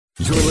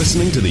You're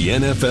listening to the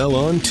NFL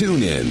on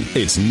TuneIn.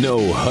 It's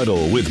No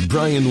Huddle with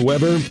Brian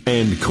Weber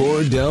and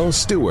Cordell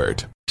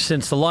Stewart.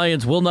 Since the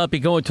Lions will not be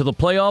going to the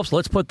playoffs,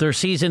 let's put their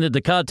season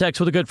into context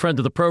with a good friend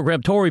of the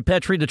program, Tori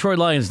Petrie,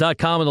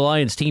 DetroitLions.com and the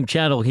Lions team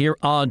channel here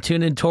on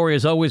TuneIn. Tori,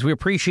 as always, we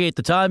appreciate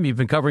the time. You've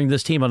been covering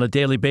this team on a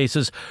daily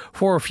basis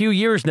for a few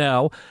years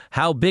now.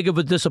 How big of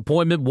a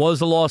disappointment was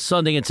the loss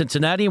Sunday in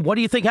Cincinnati, and what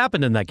do you think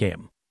happened in that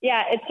game?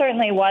 Yeah, it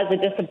certainly was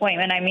a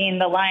disappointment. I mean,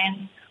 the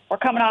Lions were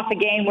coming off a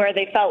game where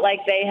they felt like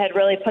they had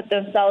really put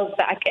themselves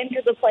back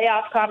into the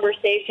playoff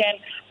conversation.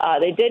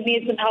 They did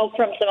need some help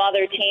from some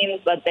other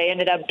teams, but they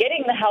ended up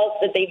getting the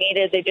help that they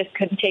needed. They just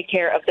couldn't take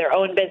care of their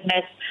own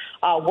business,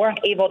 weren't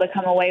able to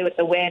come away with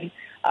the win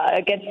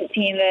against a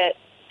team that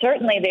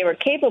certainly they were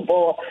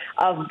capable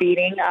of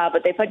beating,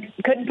 but they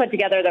couldn't put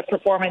together the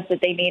performance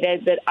that they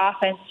needed. The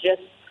offense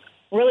just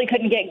really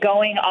couldn't get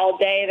going all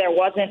day. There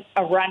wasn't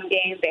a run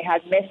game. They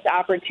had missed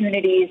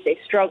opportunities. They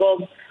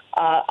struggled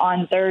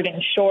on third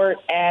and short,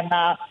 and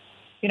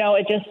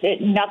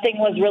nothing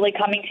was really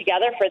coming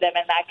together for them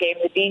in that game.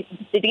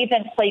 The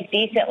defense played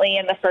decently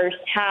in the first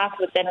half,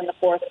 but then in the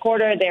fourth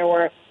quarter there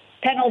were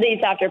penalties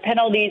after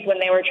penalties when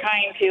they were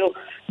trying to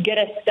get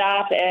a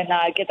stop and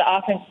get the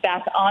offense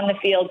back on the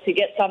field to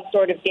get some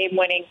sort of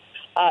game-winning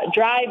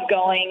drive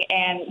going,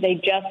 and they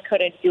just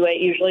couldn't do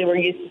it. Usually we're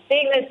used to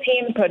seeing this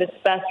team put its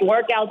best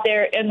work out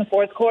there in the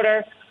fourth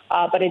quarter,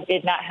 but it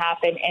did not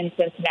happen in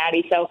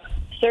Cincinnati. So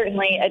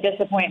certainly a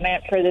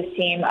disappointment for this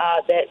team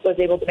that was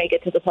able to make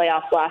it to the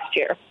playoffs last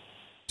year.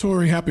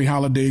 Tori, happy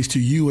holidays to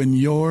you and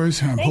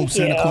yours. I hope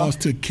Santa Claus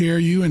took care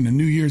of you and the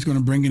new year is going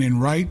to bring it in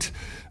right.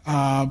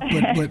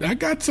 But I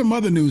got some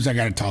other news I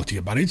got to talk to you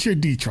about. It's your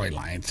Detroit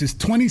Lions. It's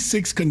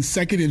 26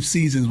 consecutive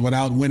seasons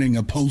without winning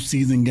a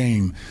postseason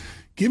game.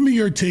 Give me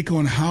your take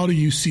on how do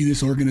you see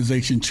this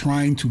organization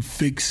trying to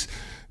fix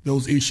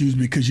those issues,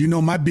 because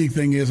my big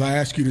thing is I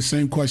ask you the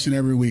same question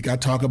every week. I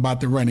talk about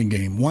the running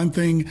game. One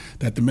thing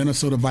that the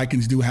Minnesota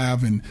Vikings do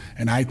have, and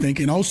I think,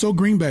 and also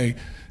Green Bay,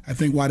 I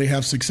think why they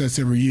have success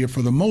every year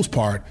for the most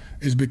part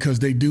is because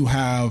they do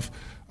have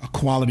a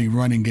quality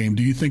running game.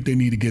 Do you think they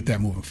need to get that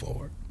moving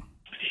forward?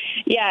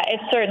 Yeah,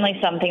 it's certainly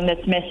something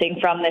that's missing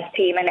from this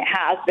team, and it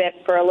has been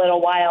for a little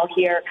while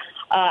here.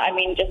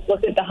 Just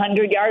look at the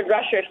 100-yard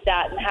rusher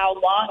stat and how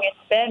long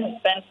it's been.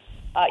 It's been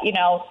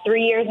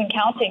 3 years and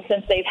counting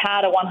since they've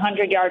had a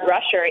 100-yard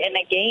rusher in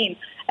a game.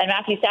 And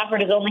Matthew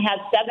Stafford has only had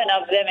 7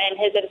 of them in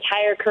his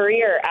entire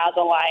career as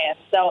a Lion.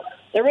 So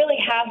there really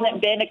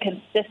hasn't been a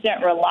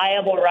consistent,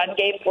 reliable run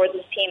game for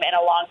this team in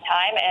a long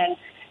time. And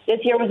this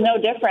year was no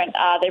different.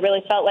 They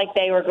really felt like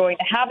they were going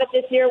to have it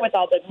this year with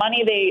all the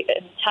money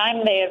and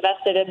time they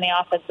invested in the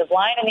offensive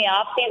line in the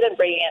offseason,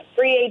 bringing in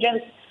free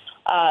agents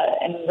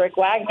and Rick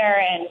Wagner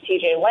and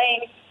TJ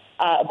Lang.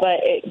 But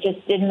it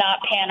just did not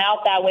pan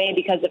out that way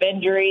because of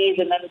injuries,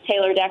 and then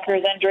Taylor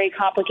Decker's injury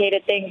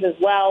complicated things as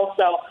well.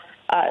 So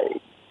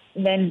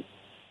then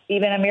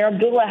even Amir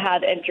Abdullah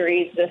had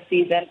injuries this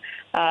season.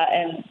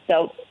 And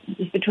so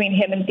just between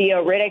him and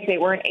Theo Riddick, they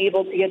weren't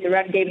able to get the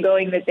run game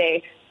going that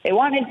they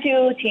wanted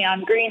to.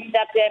 Tion Green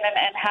stepped in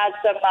and had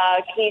some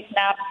key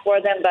snaps for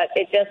them, but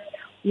it just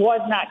was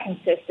not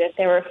consistent.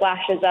 There were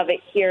flashes of it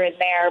here and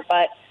there,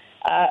 but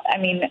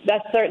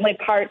that's certainly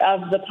part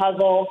of the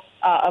puzzle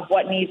of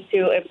what needs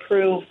to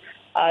improve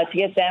to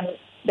get them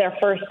their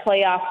first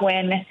playoff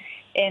win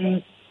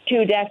in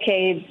 2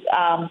 decades.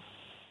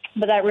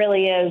 But that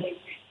really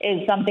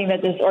is something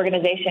that this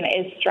organization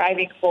is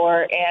striving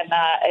for, and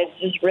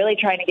is just really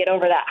trying to get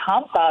over that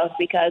hump of,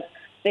 because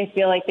they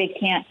feel like they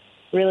can't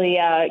really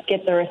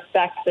get the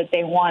respect that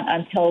they want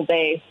until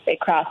they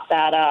cross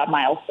that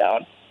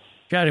milestone.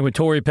 Chatting with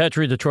Tori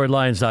Petrie,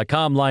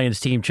 DetroitLions.com, Lions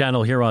team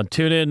channel here on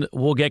TuneIn.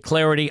 We'll get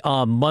clarity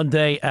on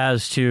Monday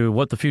as to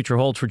what the future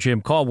holds for Jim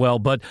Caldwell,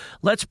 but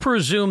let's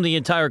presume the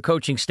entire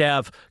coaching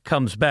staff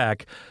comes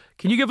back.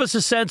 Can you give us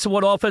a sense of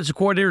what offensive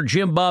coordinator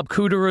Jim Bob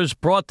Cooter has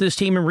brought this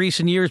team in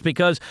recent years?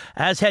 Because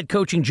as head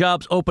coaching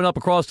jobs open up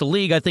across the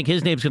league, I think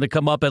his name's going to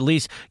come up, at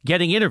least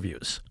getting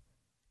interviews.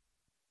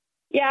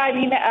 Yeah,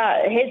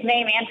 his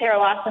name and Tara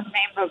Lawson's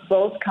name have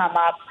both come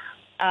up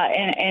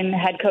in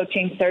head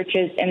coaching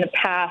searches in the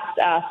past.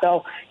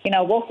 So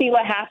we'll see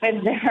what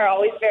happens. They're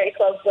always very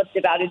close-lipped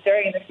about it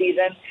during the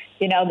season.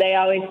 They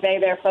always say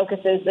their focus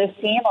is this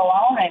team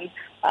alone.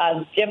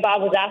 And Jim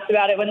Bob was asked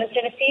about it when the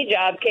Tennessee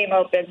job came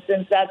open,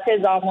 since that's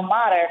his alma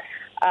mater.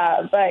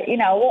 But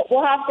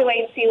we'll have to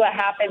wait and see what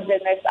happens in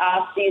this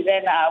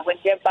offseason. When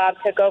Jim Bob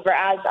took over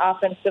as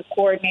offensive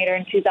coordinator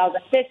in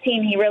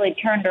 2015, he really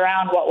turned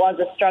around what was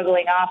a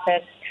struggling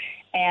offense.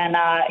 And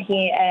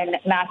he and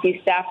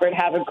Matthew Stafford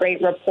have a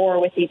great rapport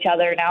with each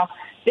other. Now,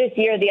 this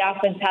year the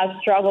offense has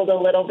struggled a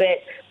little bit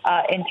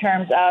in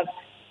terms of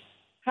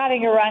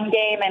having a run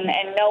game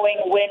and knowing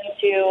when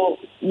to,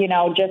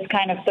 just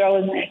kind of throw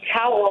in the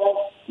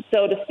towel,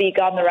 so to speak,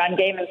 on the run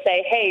game and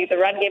say, hey, the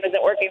run game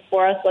isn't working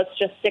for us. Let's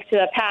just stick to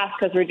the pass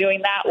because we're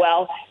doing that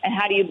well. And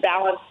how do you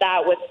balance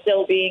that with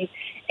still being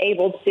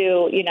able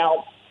to,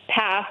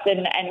 pass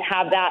and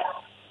have that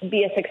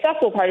be a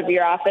successful part of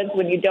your offense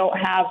when you don't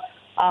have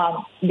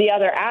the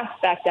other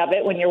aspect of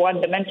it when you're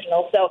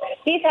one-dimensional. So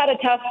he's had a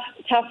tough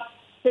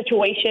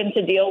situation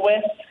to deal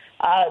with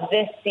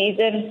this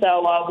season.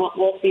 So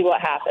we'll see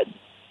what happens.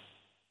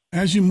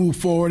 As you move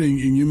forward, and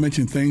you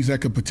mentioned things that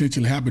could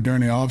potentially happen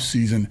during the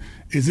offseason,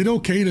 is it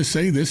okay to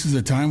say this is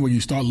a time where you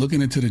start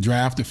looking into the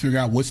draft to figure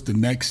out what's the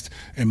next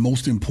and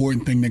most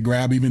important thing to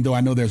grab, even though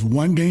I know there's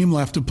one game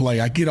left to play?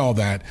 I get all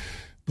that,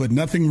 but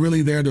nothing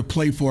really there to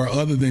play for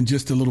other than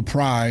just a little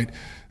pride.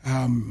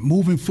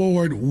 Moving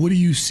forward, what do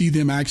you see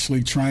them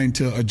actually trying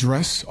to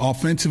address?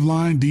 Offensive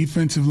line,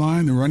 defensive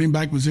line, the running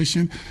back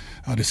position,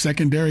 the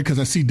secondary? Because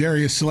I see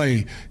Darius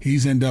Slay,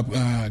 he's end up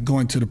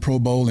going to the Pro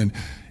Bowl and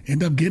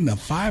end up getting a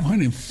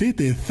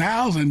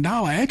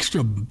 $550,000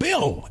 extra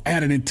bill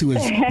added into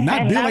his,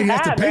 not bill he has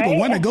to pay, but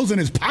one that goes in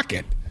his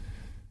pocket.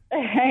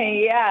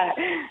 Yeah.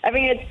 I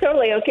mean, it's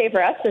totally okay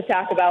for us to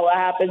talk about what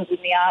happens in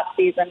the off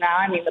season now.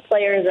 I mean, the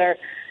players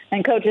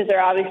and coaches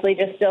are obviously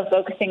just still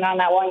focusing on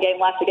that one game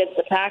left against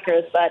the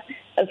Packers. But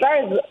as far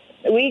as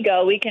we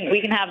go, we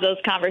can have those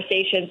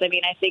conversations. I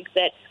mean, I think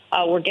that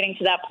we're getting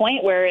to that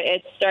point where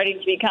it's starting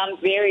to become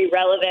very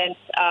relevant,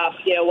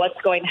 what's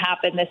going to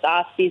happen this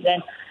off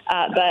season.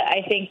 But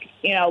I think,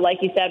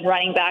 like you said,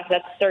 running back,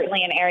 that's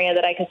certainly an area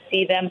that I could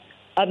see them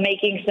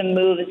making some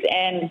moves,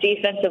 and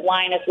defensive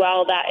line as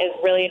well. That is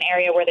really an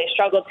area where they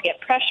struggled to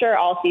get pressure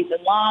all season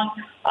long.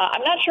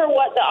 I'm not sure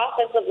what the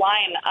offensive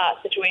line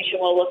situation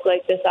will look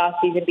like this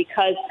offseason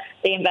because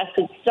they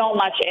invested so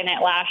much in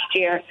it last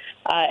year,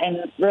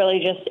 and really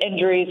just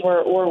injuries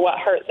were what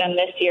hurt them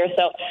this year.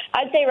 So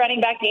I'd say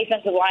running back,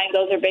 defensive line,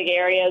 those are big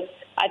areas.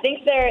 I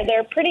think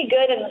they're pretty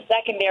good in the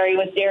secondary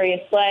with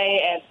Darius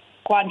Slay and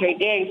Quandre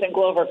Diggs and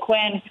Glover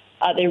Quinn.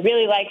 They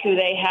really like who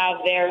they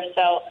have there.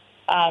 So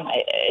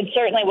it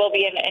certainly will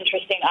be an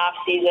interesting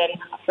offseason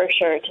for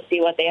sure to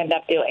see what they end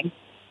up doing.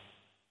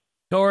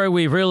 Tori,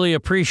 we've really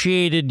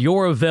appreciated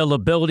your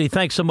availability.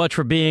 Thanks so much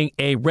for being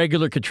a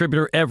regular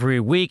contributor every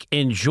week.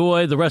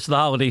 Enjoy the rest of the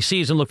holiday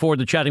season. Look forward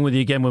to chatting with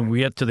you again when we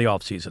get to the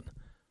offseason.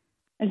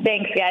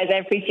 Thanks, guys. I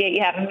appreciate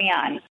you having me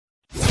on.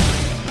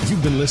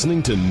 You've been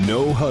listening to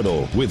No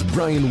Huddle with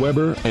Brian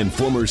Weber and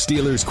former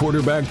Steelers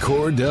quarterback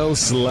Cordell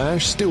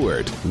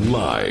 /Stewart,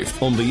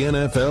 live on the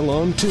NFL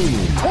on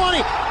TuneIn.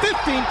 20,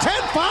 15,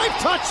 10, 5,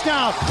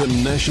 touchdown. The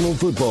National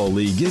Football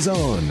League is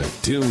on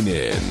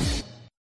TuneIn.